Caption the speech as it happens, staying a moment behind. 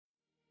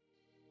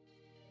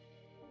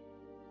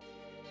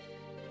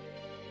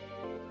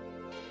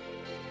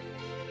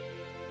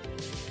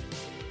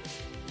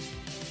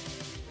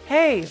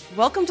Hey,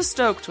 welcome to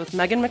Stoked with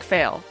Megan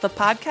McPhail, the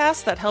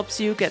podcast that helps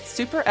you get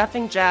super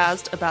effing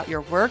jazzed about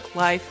your work,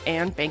 life,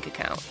 and bank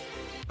account.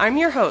 I'm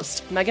your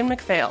host, Megan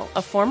McPhail,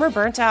 a former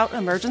burnt-out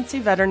emergency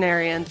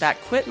veterinarian that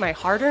quit my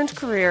hard-earned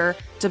career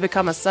to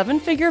become a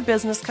seven-figure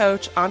business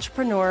coach,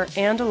 entrepreneur,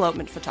 and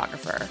elopement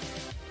photographer.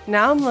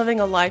 Now I'm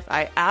living a life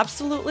I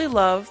absolutely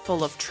love,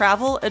 full of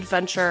travel,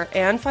 adventure,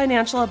 and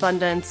financial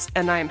abundance,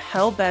 and I am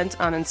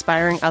hell-bent on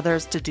inspiring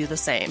others to do the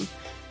same.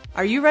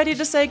 Are you ready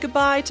to say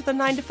goodbye to the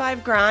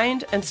 9-to-5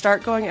 grind and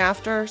start going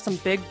after some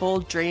big,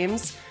 bold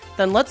dreams?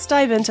 Then let's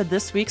dive into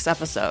this week's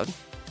episode.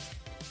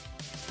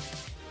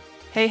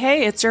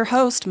 Hey, it's your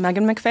host,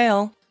 Megan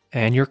McPhail.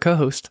 And your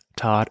co-host,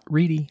 Todd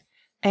Reedy.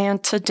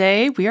 And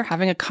today we are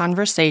having a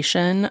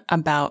conversation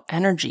about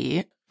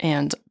energy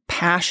and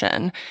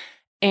passion.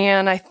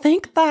 And I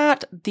think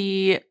that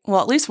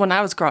at least when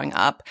I was growing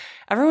up,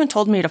 everyone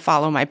told me to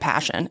follow my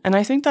passion. And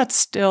I think that's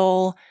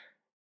still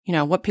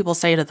what people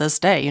say to this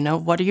day,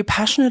 what are you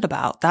passionate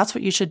about? That's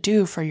what you should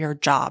do for your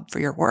job, for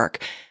your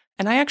work.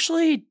 And I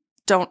actually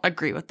don't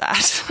agree with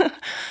that.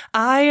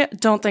 I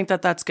don't think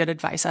that that's good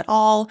advice at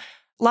all.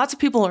 Lots of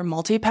people are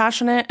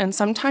multi-passionate, and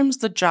sometimes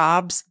the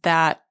jobs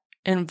that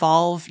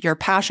involve your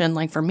passion,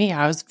 like for me,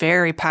 I was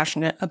very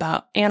passionate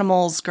about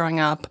animals growing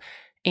up,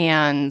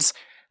 and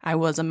I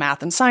was a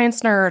math and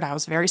science nerd. I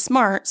was very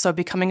smart. So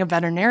becoming a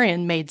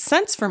veterinarian made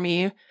sense for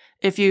me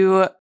if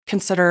you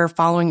consider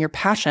following your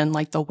passion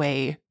like the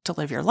way to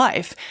live your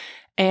life.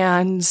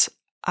 And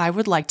I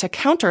would like to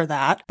counter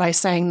that by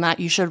saying that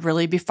you should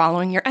really be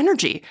following your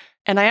energy.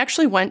 And I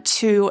actually went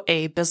to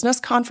a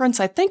business conference,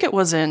 I think it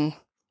was in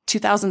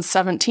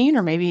 2017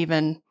 or maybe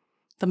even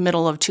the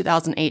middle of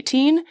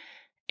 2018.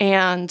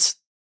 And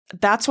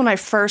that's when I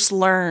first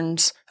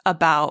learned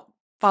about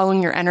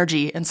following your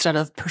energy instead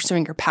of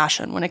pursuing your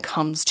passion when it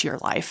comes to your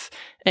life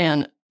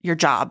and your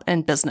job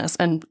and business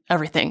and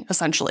everything,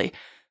 essentially.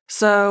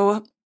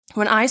 So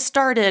when I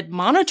started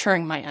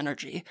monitoring my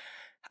energy,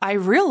 I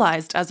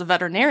realized as a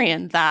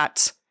veterinarian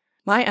that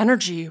my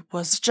energy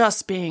was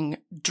just being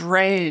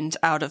drained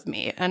out of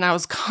me. And I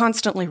was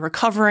constantly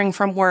recovering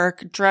from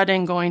work,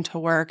 dreading going to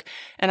work.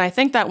 And I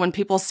think that when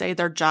people say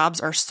their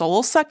jobs are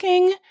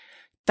soul-sucking,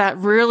 that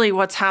really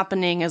what's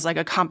happening is like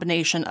a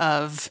combination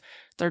of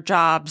their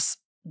jobs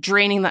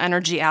draining the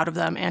energy out of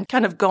them and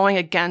kind of going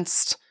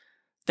against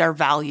their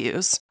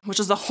values, which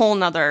is a whole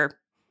nother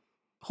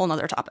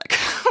topic.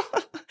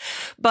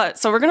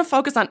 So we're going to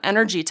focus on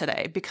energy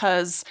today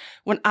because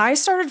when I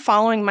started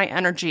following my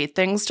energy,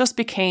 things just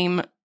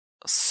became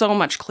so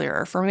much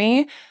clearer for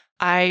me.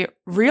 I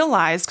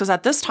realized, because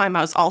at this time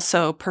I was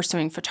also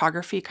pursuing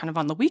photography kind of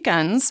on the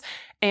weekends,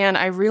 and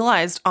I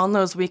realized on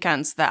those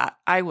weekends that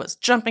I was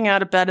jumping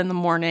out of bed in the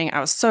morning. I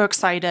was so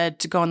excited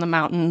to go in the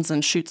mountains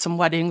and shoot some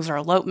weddings or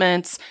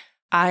elopements.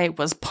 I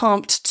was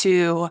pumped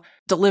to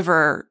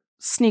deliver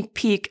sneak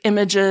peek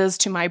images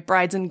to my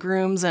brides and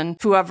grooms and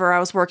whoever I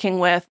was working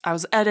with. I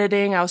was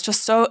editing. I was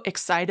just so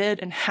excited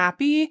and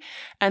happy.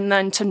 And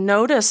then to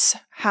notice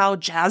how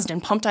jazzed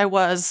and pumped I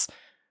was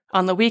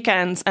on the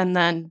weekends, and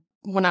then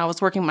when I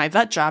was working my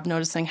vet job,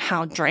 noticing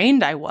how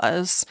drained I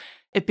was,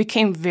 it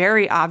became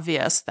very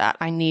obvious that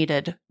I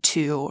needed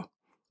to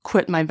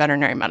quit my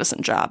veterinary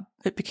medicine job.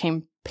 It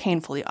became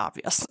painfully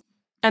obvious.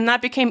 And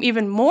that became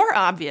even more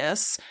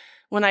obvious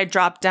when I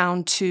dropped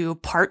down to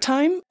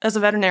part-time as a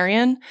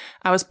veterinarian.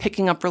 I was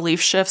picking up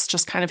relief shifts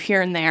just kind of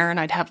here and there,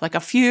 and I'd have like a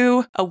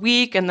few a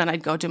week, and then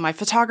I'd go do my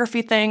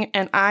photography thing.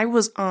 And I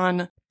was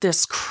on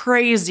this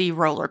crazy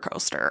roller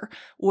coaster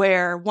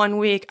where one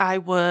week I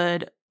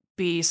would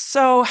be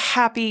so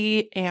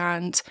happy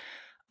and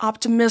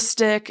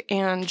optimistic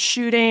and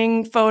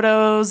shooting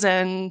photos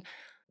and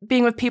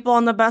being with people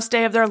on the best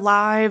day of their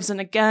lives.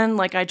 And again,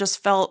 like I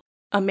just felt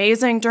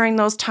amazing during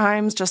those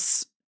times,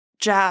 just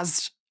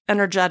jazzed,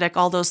 energetic,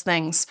 all those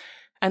things.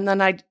 And then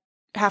I'd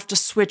have to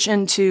switch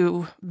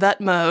into vet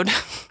mode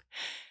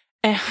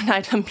and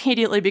I'd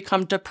immediately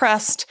become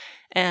depressed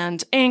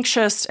and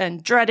anxious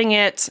and dreading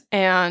it.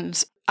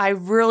 And I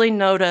really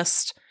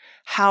noticed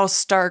how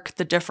stark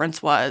the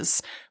difference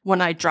was when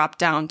I dropped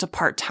down to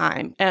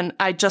part-time. And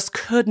I just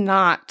could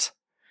not,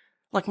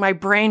 my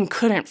brain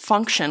couldn't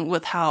function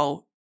with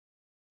how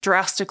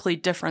drastically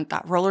different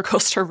that roller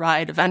coaster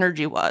ride of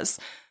energy was.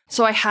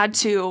 So I had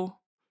to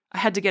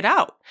get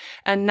out.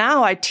 And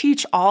now I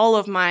teach all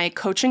of my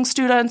coaching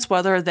students,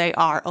 whether they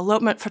are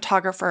elopement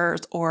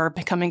photographers or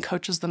becoming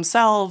coaches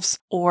themselves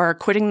or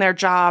quitting their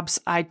jobs,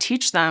 I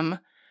teach them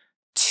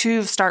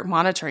to start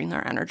monitoring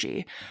their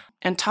energy.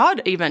 And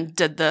Todd even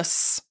did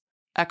this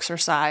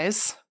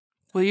exercise.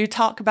 Will you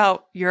talk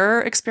about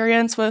your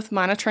experience with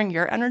monitoring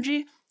your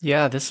energy?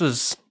 Yeah, this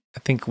was, I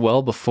think,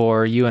 well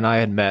before you and I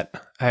had met.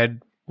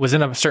 Was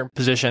in a certain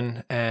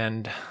position,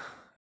 and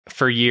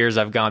for years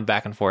I've gone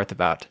back and forth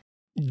about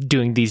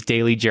doing these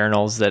daily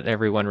journals that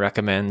everyone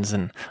recommends,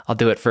 and I'll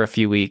do it for a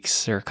few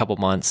weeks or a couple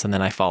months, and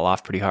then I fall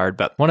off pretty hard.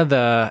 But one of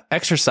the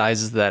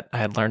exercises that I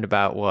had learned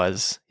about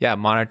was,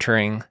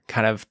 monitoring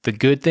kind of the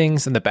good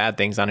things and the bad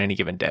things on any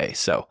given day.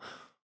 So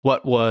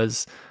what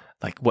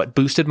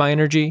boosted my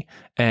energy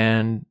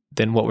and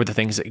then what were the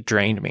things that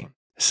drained me?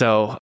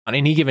 So on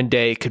any given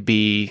day, it could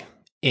be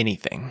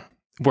anything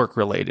work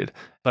related,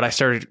 but I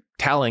started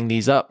tallying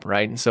these up,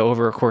 right? And so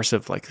over a course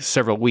of like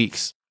several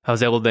weeks, I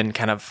was able to then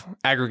kind of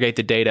aggregate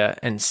the data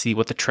and see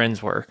what the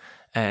trends were.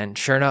 And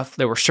sure enough,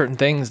 there were certain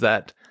things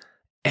that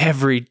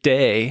every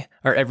day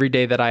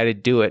that I had to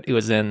do it, it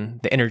was in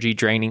the energy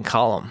draining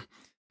column.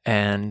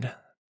 And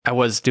I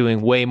was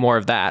doing way more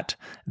of that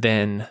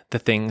than the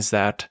things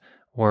that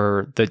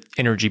were the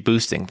energy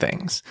boosting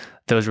things.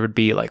 Those would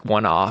be like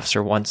one-offs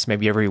or once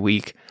maybe every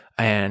week.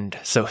 And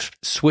so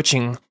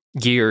switching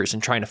gears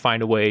and trying to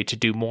find a way to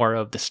do more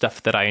of the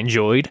stuff that I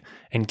enjoyed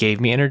and gave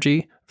me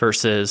energy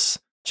versus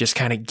just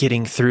kind of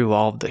getting through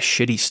all the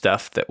shitty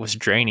stuff that was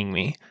draining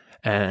me.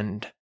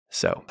 And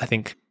so I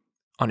think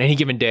on any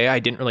given day, I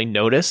didn't really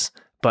notice,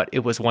 but it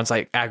was once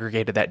I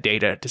aggregated that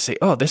data to say,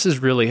 oh, this is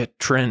really a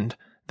trend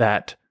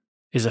that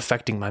is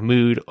affecting my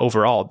mood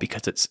overall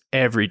because it's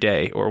every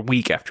day or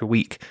week after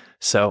week.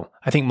 So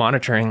I think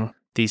monitoring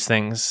these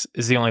things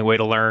is the only way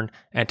to learn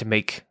and to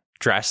make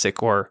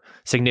drastic or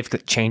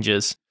significant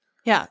changes.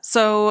 Yeah.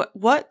 So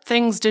what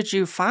things did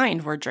you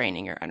find were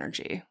draining your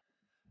energy?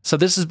 So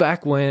this is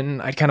back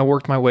when I kind of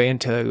worked my way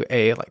into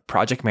a like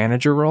project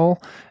manager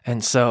role.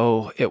 And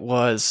so it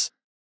was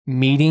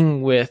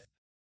meeting with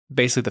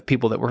basically the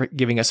people that were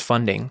giving us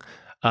funding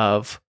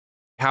of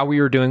how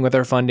we were doing with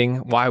our funding,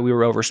 why we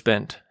were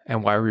overspent,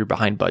 and why we were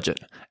behind budget.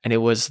 And it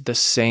was the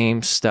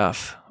same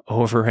stuff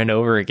over and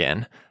over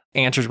again.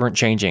 Answers weren't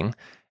changing.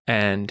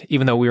 And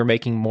even though we were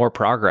making more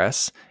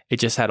progress, it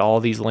just had all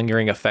these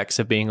lingering effects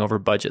of being over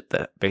budget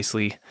that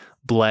basically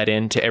bled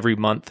into every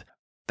month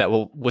that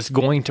was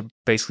going to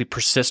basically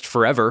persist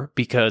forever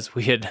because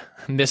we had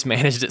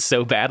mismanaged it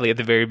so badly at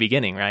the very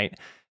beginning, right?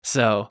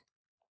 So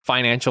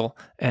financial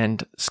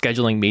and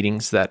scheduling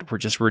meetings that were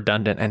just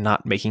redundant and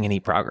not making any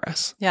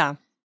progress. Yeah.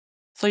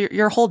 So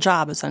your whole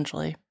job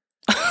essentially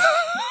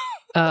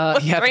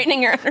was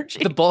draining your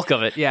energy. The bulk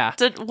of it, yeah.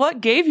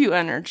 What gave you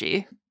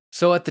energy?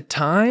 So at the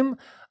time,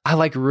 I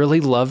like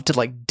really loved to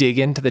like dig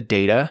into the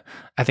data.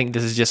 I think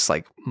this is just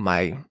like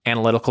my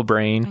analytical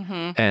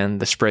brain and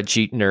the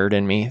spreadsheet nerd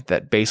in me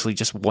that basically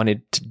just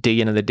wanted to dig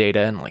into the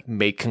data and like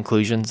make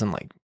conclusions and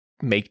like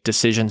make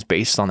decisions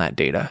based on that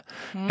data.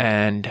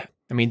 And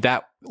I mean,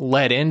 that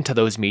led into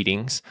those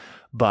meetings,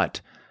 but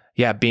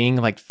yeah, being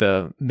like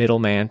the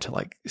middleman to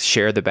like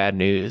share the bad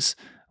news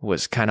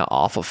was kind of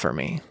awful for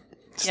me.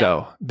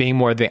 So being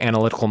more the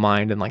analytical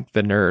mind and like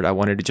the nerd, I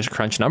wanted to just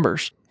crunch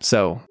numbers.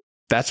 So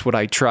that's what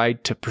I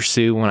tried to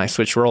pursue when I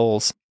switched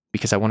roles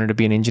because I wanted to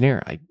be an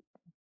engineer. I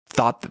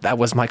thought that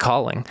was my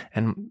calling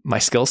and my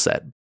skill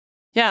set.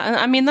 Yeah. And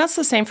I mean, that's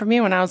the same for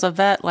me when I was a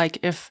vet. Like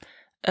if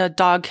a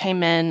dog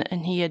came in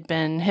and he had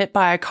been hit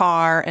by a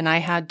car and I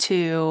had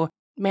to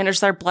manage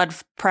their blood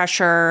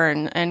pressure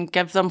and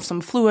give them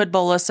some fluid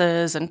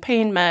boluses and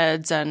pain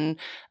meds and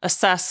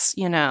assess,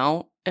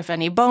 if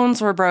any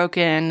bones were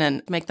broken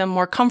and make them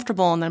more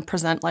comfortable and then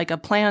present like a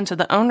plan to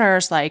the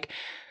owners, like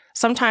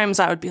sometimes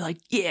I would be like,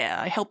 yeah,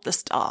 I helped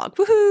this dog,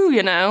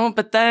 woohoo,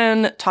 but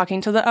then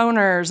talking to the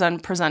owners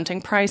and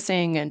presenting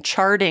pricing and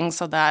charting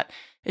so that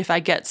if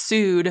I get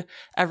sued,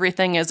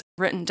 everything is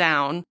written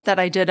down, that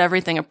I did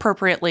everything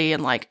appropriately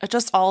and like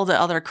just all the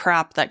other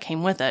crap that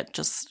came with it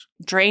just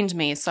drained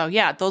me. So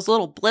yeah, those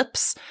little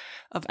blips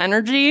of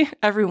energy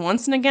every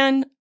once and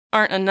again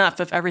aren't enough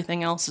if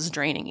everything else is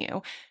draining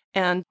you.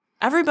 And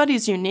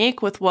everybody's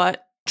unique with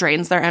what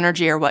drains their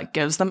energy or what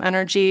gives them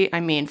energy.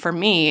 I mean, for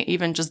me,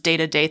 even just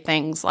day-to-day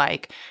things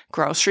like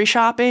grocery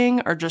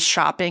shopping or just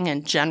shopping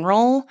in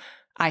general,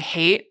 I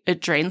hate.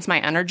 It drains my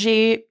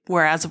energy.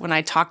 Whereas when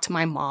I talk to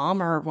my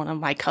mom or one of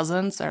my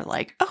cousins, they're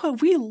like, oh,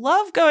 we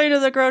love going to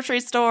the grocery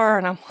store.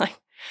 And I'm like,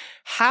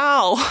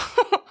 how?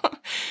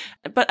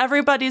 But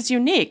everybody's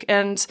unique.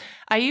 And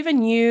I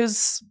even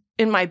use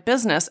in my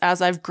business, as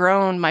I've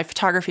grown my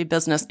photography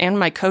business and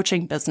my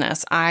coaching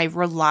business, I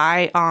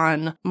rely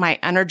on my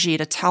energy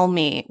to tell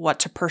me what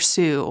to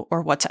pursue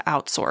or what to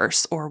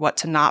outsource or what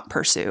to not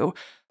pursue.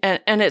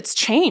 And it's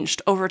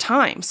changed over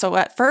time. So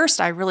at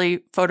first, I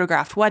really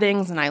photographed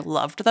weddings and I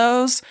loved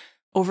those.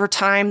 Over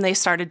time, they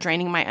started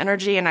draining my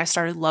energy and I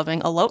started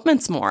loving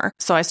elopements more.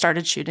 So I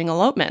started shooting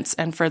elopements.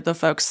 And for the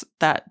folks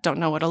that don't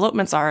know what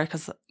elopements are,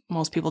 because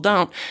most people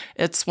don't,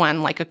 it's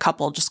when like a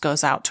couple just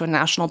goes out to a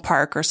national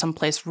park or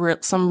someplace,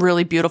 some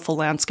really beautiful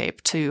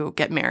landscape to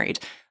get married.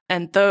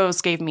 And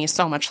those gave me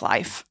so much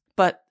life.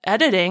 But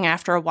editing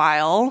after a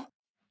while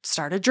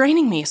started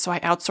draining me. So I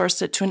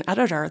outsourced it to an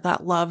editor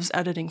that loves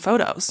editing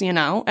photos,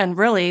 and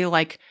really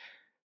like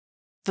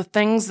the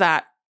things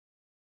that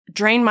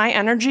drain my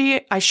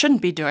energy, I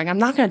shouldn't be doing. I'm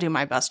not going to do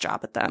my best job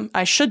at them.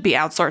 I should be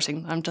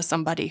outsourcing them to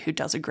somebody who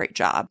does a great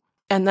job.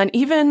 And then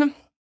even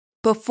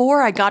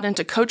before I got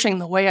into coaching,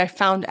 the way I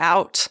found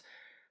out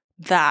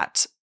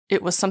that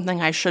it was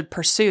something I should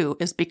pursue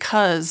is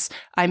because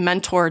I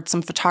mentored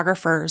some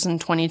photographers in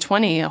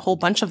 2020, a whole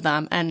bunch of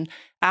them. And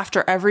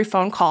after every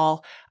phone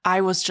call,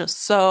 I was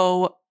just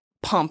so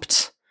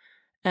pumped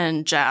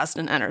and jazzed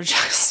and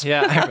energized.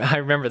 Yeah, I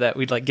remember that.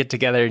 We'd like get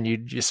together and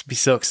you'd just be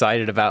so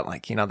excited about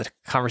like, the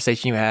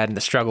conversation you had and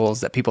the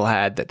struggles that people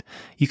had that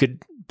you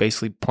could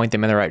basically point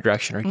them in the right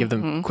direction or give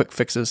them quick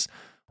fixes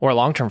or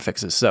long-term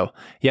fixes. So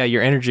yeah,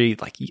 your energy,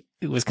 like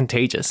it was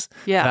contagious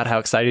about how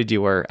excited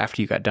you were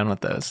after you got done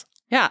with those.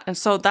 Yeah. And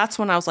so that's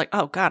when I was like,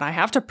 oh God, I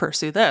have to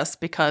pursue this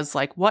because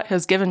like what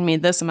has given me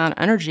this amount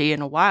of energy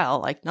in a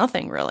while? Like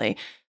nothing really.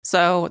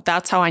 So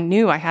that's how I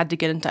knew I had to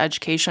get into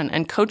education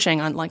and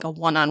coaching on like a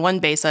one-on-one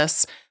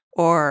basis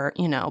or,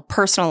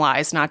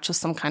 personalized, not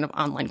just some kind of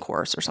online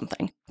course or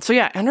something. So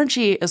yeah,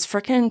 energy is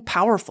freaking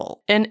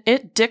powerful and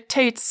it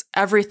dictates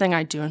everything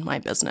I do in my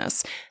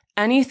business.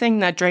 Anything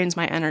that drains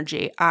my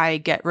energy, I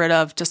get rid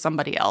of to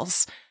somebody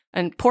else.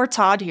 And poor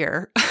Todd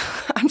here,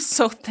 I'm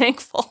so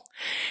thankful.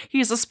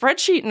 He's a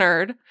spreadsheet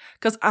nerd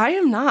because I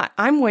am not.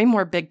 I'm way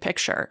more big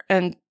picture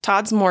and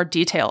Todd's more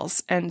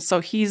details. And so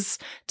he's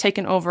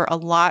taken over a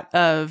lot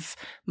of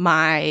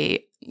my,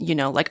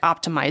 like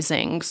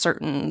optimizing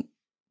certain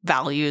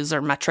values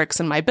or metrics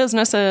in my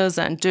businesses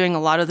and doing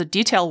a lot of the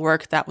detail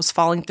work that was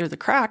falling through the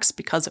cracks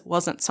because it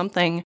wasn't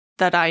something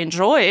that I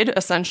enjoyed,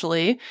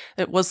 essentially.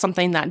 It was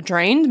something that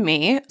drained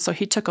me. So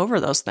he took over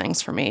those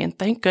things for me. And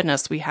thank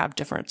goodness we have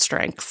different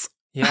strengths.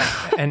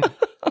 Yeah. And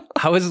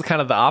I was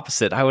kind of the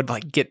opposite. I would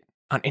like get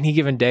on any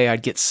given day,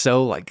 I'd get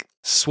so like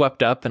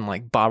swept up and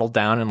like bottled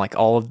down and like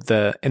all of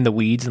in the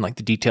weeds and like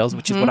the details,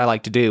 which is what I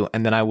like to do.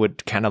 And then I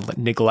would kind of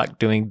neglect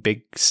doing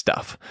big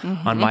stuff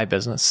on my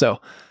business.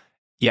 So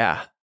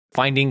yeah,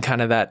 finding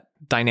kind of that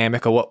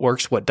dynamic of what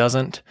works, what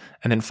doesn't,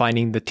 and then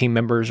finding the team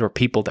members or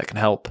people that can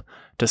help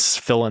to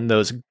fill in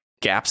those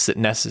gaps that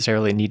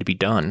necessarily need to be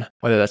done,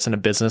 whether that's in a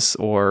business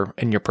or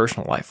in your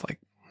personal life, like,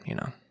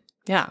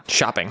 yeah,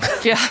 shopping.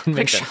 Yeah,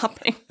 like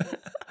shopping.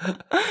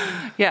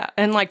 Yeah,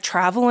 and like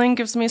traveling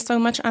gives me so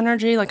much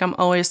energy. Like I'm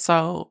always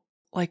so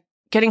like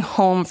getting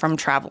home from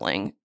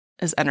traveling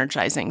is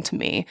energizing to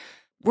me.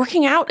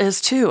 Working out is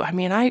too. I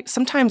mean,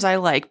 sometimes I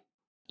like,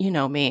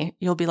 me,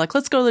 you'll be like,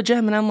 let's go to the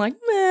gym. And I'm like,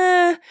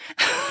 meh.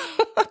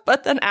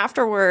 But then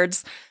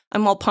afterwards,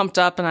 I'm all pumped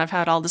up and I've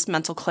had all this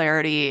mental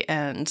clarity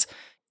and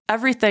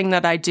everything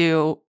that I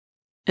do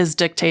is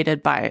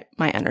dictated by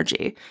my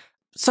energy.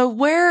 So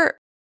where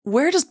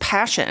does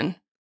passion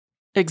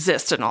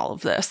exist in all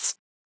of this?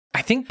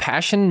 I think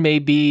passion may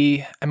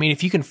be,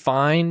 if you can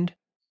find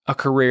a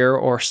career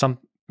or some,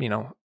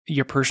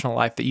 your personal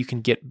life that you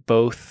can get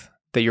both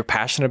that you're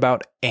passionate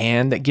about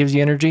and that gives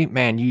you energy,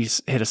 man, you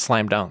just hit a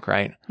slam dunk,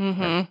 right?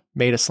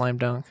 Made a slam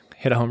dunk,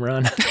 hit a home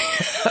run.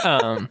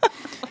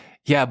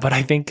 Yeah, but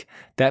I think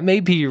that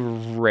may be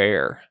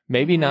rare.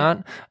 Maybe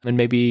not. And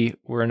maybe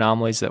we're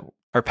anomalies that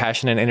our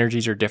passion and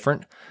energies are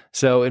different.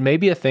 So it may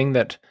be a thing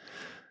that,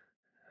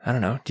 I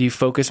don't know, do you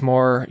focus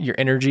more your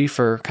energy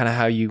for kind of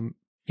how you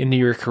into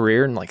your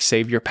career and like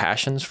save your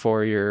passions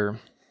for your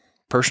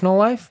personal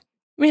life?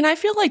 I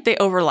feel like they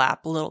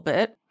overlap a little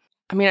bit.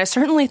 I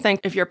certainly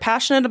think if you're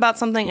passionate about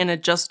something and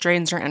it just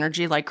drains your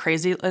energy like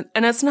crazy,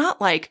 and it's not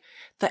like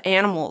the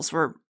animals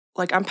were,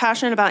 like I'm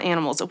passionate about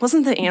animals. It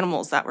wasn't the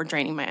animals that were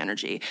draining my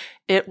energy.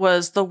 It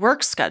was the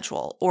work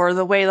schedule or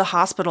the way the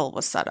hospital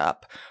was set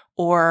up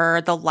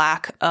or the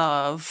lack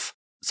of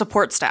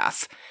support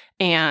staff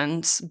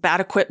and bad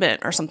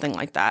equipment or something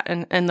like that.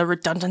 And the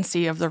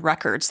redundancy of the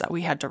records that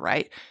we had to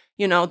write.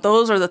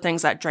 Those are the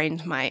things that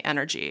drained my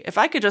energy. If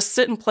I could just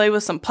sit and play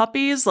with some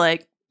puppies,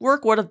 like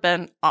work would have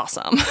been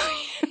awesome.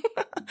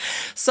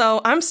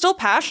 So I'm still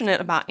passionate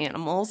about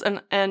animals.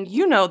 And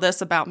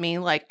this about me,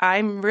 like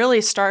I'm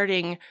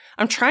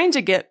trying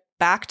to get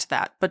back to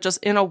that, but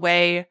just in a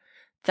way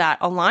that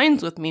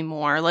aligns with me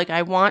more. Like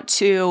I want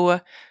to,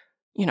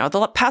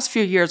 the past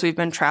few years we've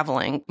been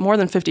traveling more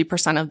than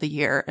 50% of the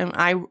year. And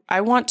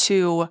I want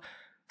to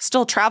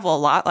still travel a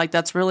lot. Like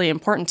that's really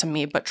important to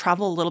me, but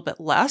travel a little bit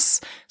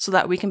less so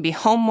that we can be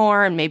home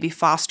more and maybe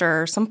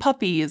foster some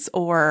puppies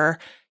or,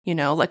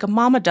 like a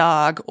mama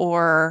dog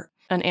or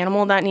an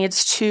animal that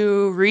needs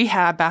to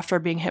rehab after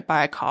being hit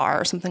by a car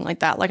or something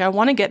like that. Like I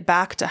want to get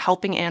back to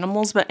helping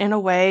animals, but in a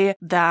way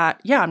that,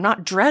 I'm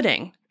not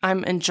dreading,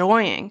 I'm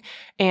enjoying.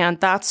 And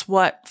that's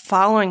what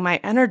following my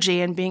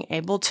energy and being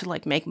able to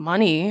like make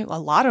money, a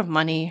lot of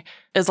money,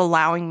 is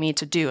allowing me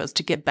to do, is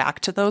to get back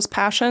to those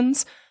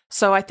passions.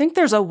 So I think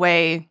there's a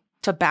way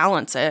to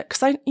balance it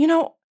because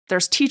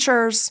there's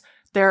teachers,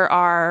 there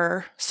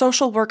are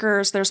social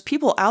workers, there's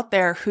people out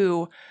there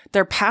who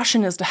their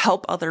passion is to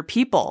help other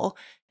people.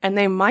 And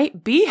they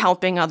might be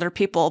helping other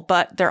people,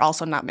 but they're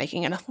also not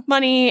making enough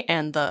money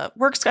and the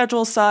work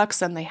schedule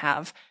sucks and they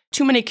have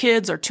too many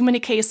kids or too many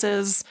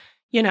cases,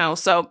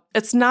 So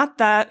it's not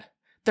that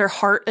their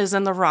heart is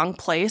in the wrong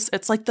place.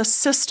 It's like the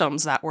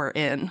systems that we're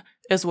in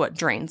is what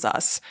drains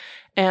us.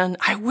 And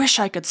I wish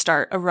I could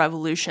start a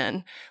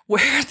revolution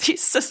where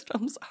these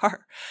systems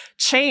are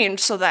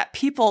changed so that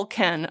people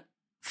can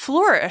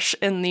flourish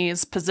in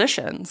these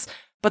positions.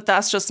 But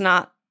that's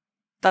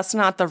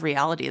not the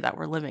reality that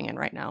we're living in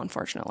right now,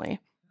 unfortunately.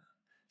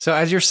 So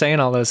as you're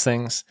saying all those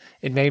things,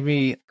 it made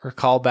me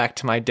recall back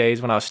to my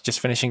days when I was just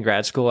finishing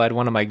grad school. I had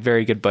one of my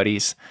very good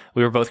buddies.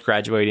 We were both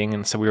graduating,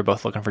 and so we were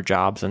both looking for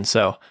jobs. And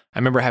so I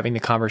remember having the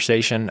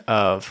conversation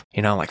of,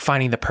 like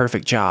finding the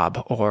perfect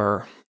job,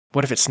 or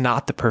what if it's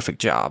not the perfect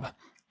job?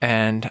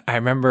 And I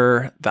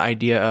remember the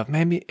idea of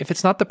maybe if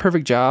it's not the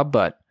perfect job,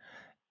 but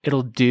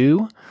it'll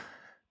do,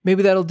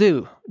 maybe that'll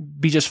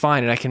be just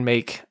fine. And I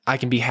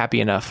can be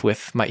happy enough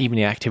with my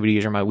evening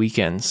activities or my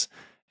weekends.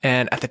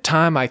 And at the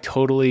time, I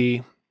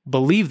totally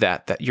believe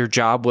that your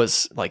job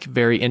was like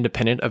very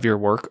independent of your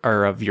work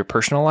or of your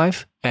personal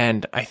life.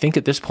 And I think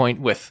at this point,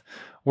 with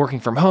working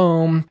from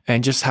home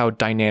and just how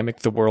dynamic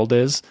the world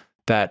is,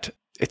 that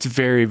it's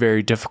very,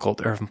 very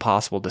difficult or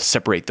impossible to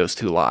separate those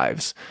two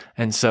lives.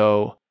 And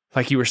so,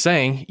 like you were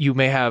saying, you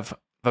may have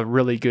a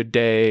really good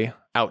day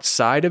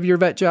outside of your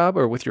vet job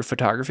or with your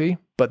photography,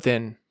 but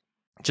then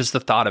just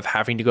the thought of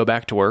having to go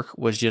back to work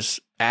was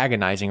just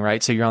agonizing,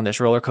 right? So you're on this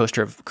roller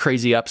coaster of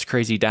crazy ups,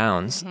 crazy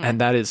downs,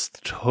 and that is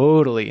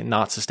totally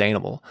not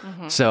sustainable.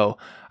 So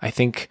I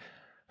think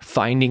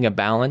finding a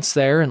balance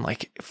there and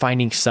like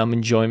finding some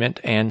enjoyment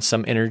and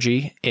some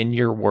energy in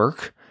your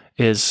work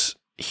is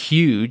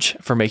huge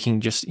for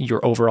making just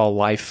your overall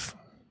life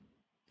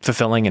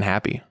fulfilling and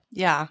happy.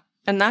 Yeah.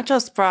 And that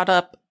just brought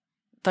up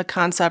the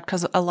concept,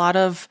 because a lot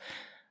of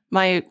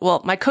my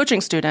coaching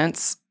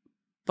students,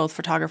 both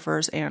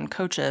photographers and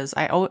coaches,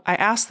 I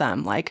ask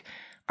them, like,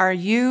 are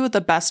you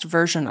the best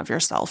version of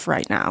yourself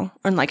right now?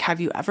 And like, have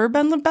you ever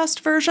been the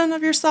best version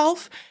of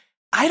yourself?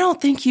 I don't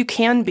think you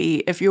can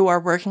be if you are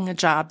working a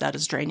job that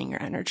is draining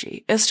your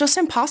energy. It's just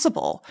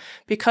impossible,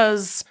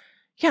 because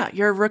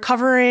you're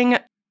recovering,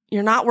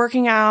 you're not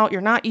working out,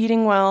 you're not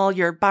eating well,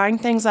 you're buying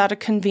things out of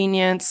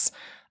convenience.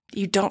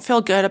 You don't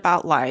feel good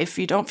about life.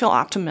 You don't feel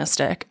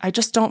optimistic. I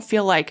just don't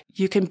feel like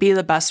you can be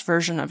the best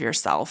version of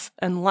yourself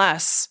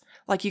unless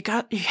you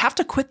have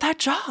to quit that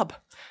job.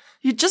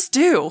 You just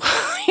do.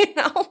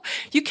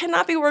 You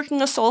cannot be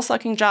working a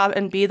soul-sucking job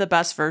and be the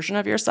best version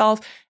of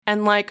yourself.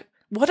 And like,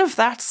 what if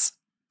that's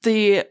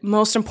the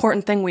most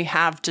important thing we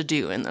have to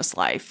do in this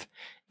life,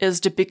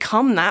 is to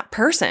become that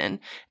person?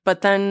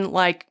 But then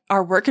like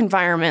our work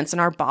environments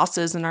and our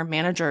bosses and our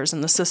managers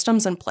and the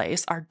systems in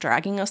place are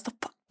dragging us the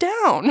fuck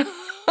down.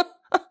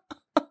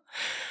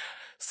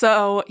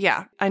 So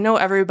yeah, I know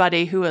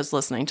everybody who is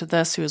listening to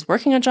this, who is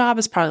working a job,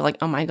 is probably like,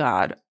 oh my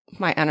God,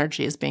 my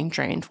energy is being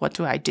drained. What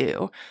do I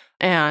do?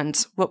 And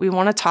what we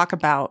want to talk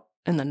about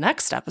in the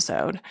next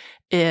episode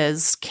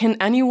is, can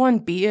anyone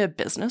be a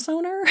business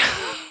owner?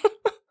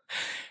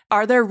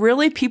 Are there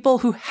really people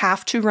who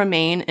have to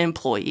remain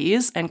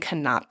employees and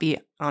cannot be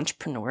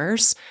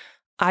entrepreneurs?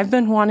 I've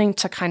been wanting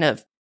to kind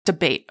of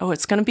debate.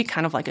 It's going to be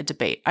kind of like a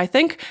debate. I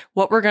think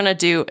what we're going to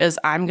do is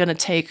I'm going to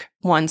take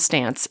one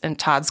stance and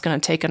Todd's going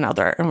to take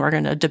another, and we're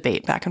going to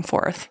debate back and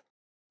forth.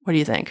 What do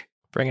you think?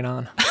 Bring it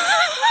on.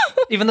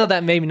 Even though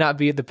that may not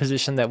be the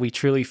position that we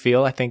truly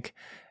feel, I think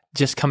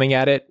just coming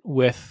at it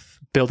with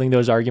building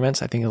those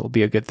arguments, I think it will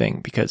be a good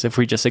thing, because if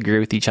we just agree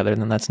with each other,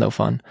 then that's no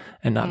fun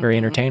and not very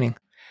entertaining.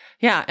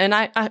 Yeah, and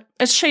I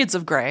it's shades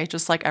of gray,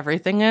 just like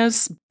everything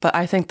is, but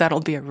I think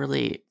that'll be a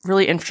really,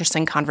 really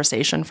interesting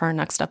conversation for our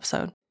next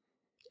episode.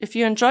 If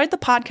you enjoyed the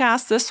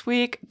podcast this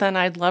week, then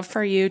I'd love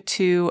for you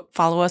to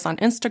follow us on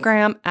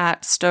Instagram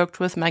at Stoked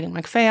with Megan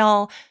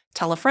McPhail,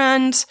 tell a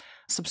friend,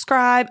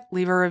 subscribe,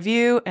 leave a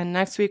review, and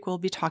next week we'll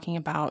be talking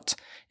about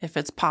if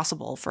it's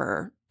possible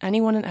for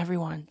anyone and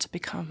everyone to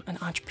become an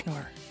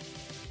entrepreneur.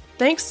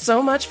 Thanks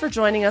so much for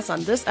joining us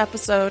on this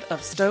episode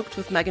of Stoked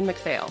with Megan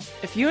McPhail.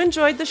 If you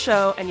enjoyed the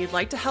show and you'd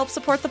like to help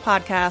support the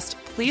podcast,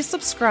 please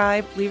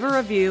subscribe, leave a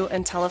review,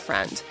 and tell a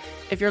friend.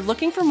 If you're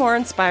looking for more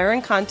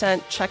inspiring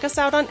content, check us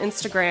out on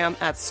Instagram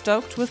at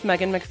Stoked with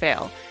Megan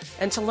McPhail.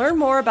 And to learn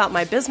more about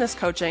my business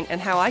coaching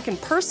and how I can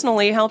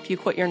personally help you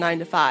quit your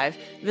 9-to-5,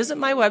 visit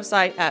my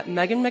website at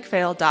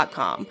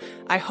meganmcphail.com.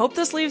 I hope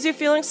this leaves you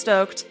feeling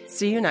stoked.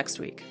 See you next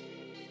week.